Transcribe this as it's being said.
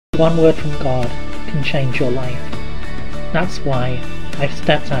one word from God can change your life. That's why I've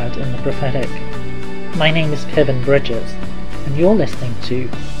stepped out in the prophetic. My name is Kevin Bridges, and you're listening to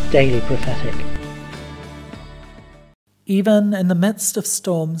Daily Prophetic. Even in the midst of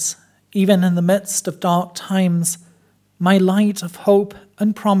storms, even in the midst of dark times, my light of hope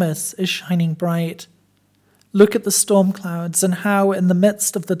and promise is shining bright. Look at the storm clouds and how in the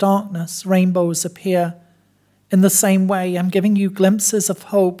midst of the darkness rainbows appear. In the same way, I'm giving you glimpses of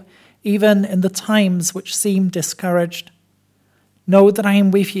hope even in the times which seem discouraged. Know that I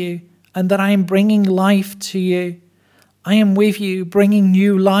am with you and that I am bringing life to you. I am with you, bringing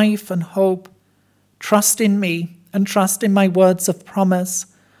new life and hope. Trust in me and trust in my words of promise,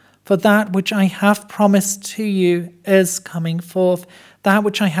 for that which I have promised to you is coming forth. That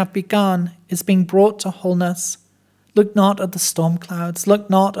which I have begun is being brought to wholeness. Look not at the storm clouds, look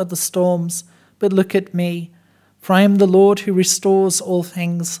not at the storms, but look at me. For I am the Lord who restores all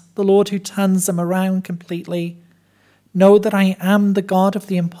things, the Lord who turns them around completely. Know that I am the God of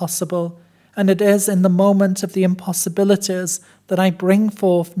the impossible, and it is in the moment of the impossibilities that I bring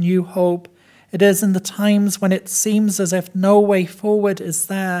forth new hope. It is in the times when it seems as if no way forward is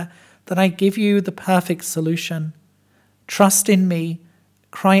there that I give you the perfect solution. Trust in me,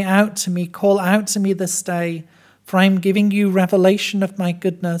 cry out to me, call out to me this day, for I am giving you revelation of my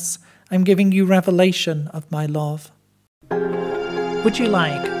goodness. I'm giving you revelation of my love. Would you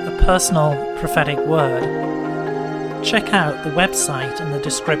like a personal prophetic word? Check out the website in the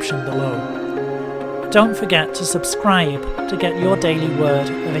description below. Don't forget to subscribe to get your daily word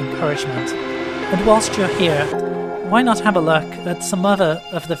of encouragement. And whilst you're here, why not have a look at some other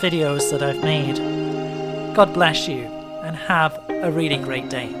of the videos that I've made? God bless you and have a really great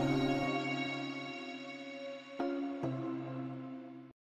day.